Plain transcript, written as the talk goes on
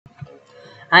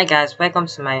Hi guys, welcome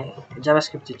to my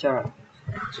JavaScript tutorial.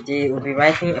 Today we'll be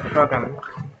writing a program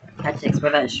that checks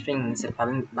whether a string is a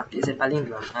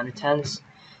palindrome and returns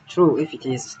true if it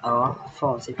is or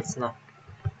false if it's not.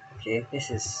 Okay,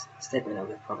 this is statement of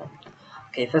the program.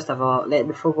 Okay, first of all,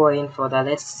 before going further,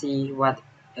 let's see what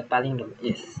a palindrome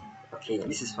is. Okay,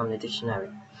 this is from the dictionary.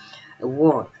 A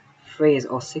word, phrase,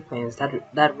 or sequence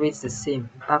that reads the same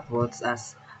backwards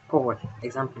as forward.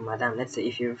 Example, madam. Let's say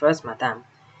if you reverse madam,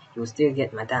 you will still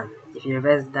get madam. If you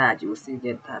reverse that, you will still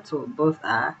get that. So both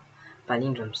are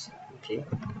palindromes. Okay.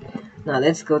 Now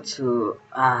let's go to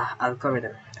our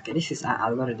algorithm. Okay, this is our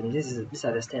algorithm. These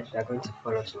are the steps we are going to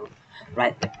follow to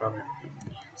write the program.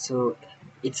 So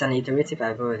it's an iterative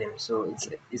algorithm. So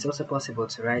it's also possible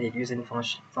to write it using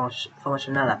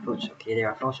functional approach. Okay, there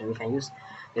are functions we can use: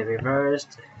 the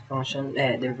reversed function,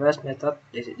 the reverse method,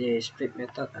 the strip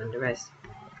method, and the rest.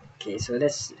 Okay, so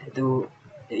let's do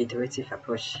the iterative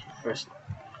approach first.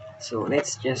 So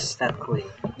let's just start coding.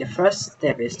 The first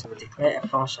step is to declare a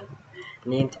function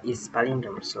named is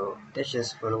palindrome. So let's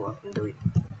just follow up and do it.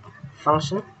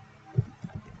 Function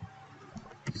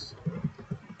is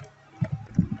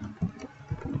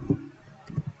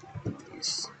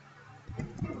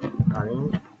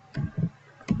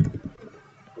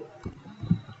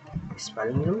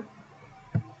palindrome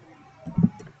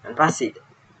and pass it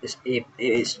is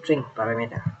a string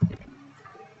parameter.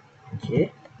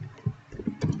 Okay,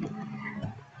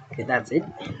 that's it.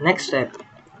 Next step,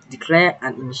 declare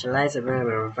and initialize a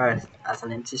variable reverse as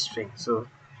an empty string. So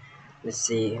let's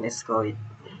call it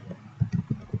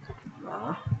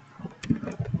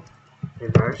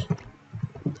reverse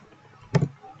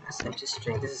as empty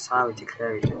string. This is how we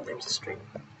declare it with empty string.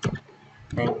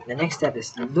 Then the next step is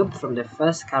to loop from the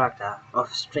first character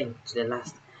of string to the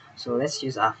last. So let's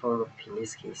use our for loop in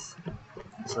this case.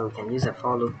 So we can use a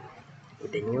for loop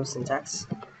with the new syntax: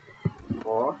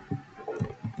 for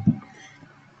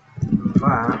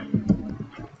var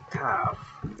carve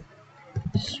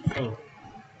string.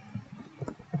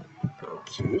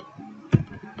 Okay,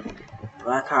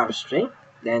 var carve string.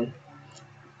 Then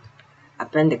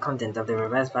append the content of the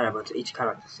reverse variable to each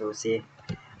character. So say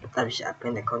that we should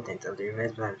append the content of the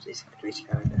reverse variable to each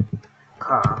character.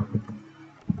 Car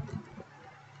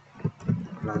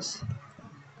plus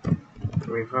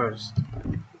reversed.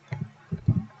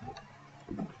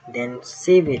 Then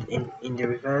save it in the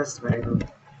reverse variable.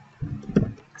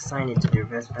 Assign it to the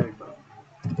reverse variable.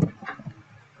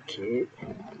 Okay,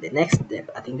 the next step,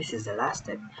 I think this is the last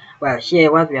step. Well, here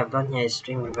what we have done here is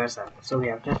string reversal. So we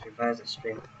have just reversed the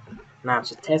string. Now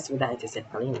to test whether it is a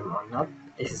palindrome or not,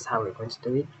 this is how we're going to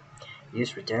do it.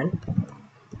 Use return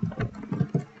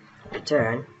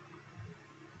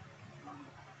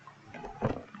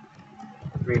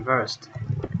reversed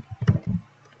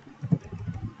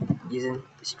using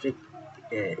strict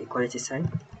equality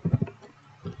sign.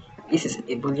 This is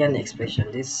a boolean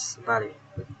expression. This value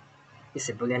is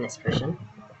a boolean expression,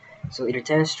 so it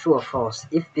returns true or false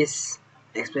if this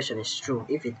expression is true.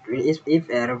 If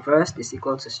reversed is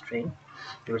equal to string,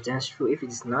 it returns true. If it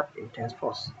is not, it returns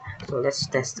false. So let's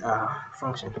test our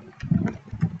function.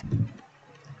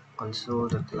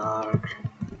 Console.log.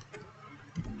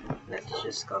 Let's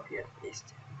just copy and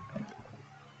paste.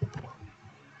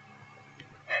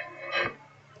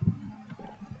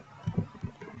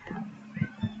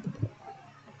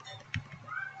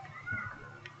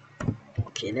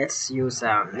 Okay, let's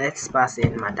pass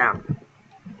in madam.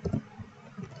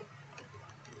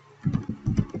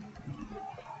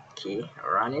 Okay,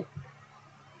 run it.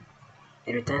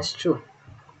 It returns true.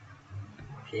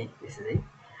 Okay, this is it.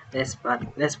 Let's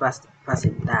pass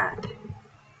it that.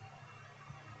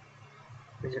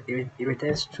 It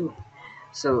returns true.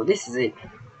 So this is it.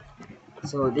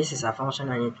 So this is a function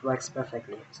and it works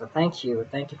perfectly. So thank you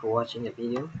for watching the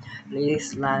video.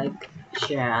 Please like,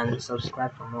 share, and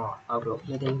subscribe for more. I'll be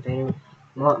uploading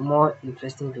more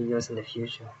interesting videos in the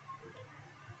future.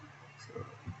 So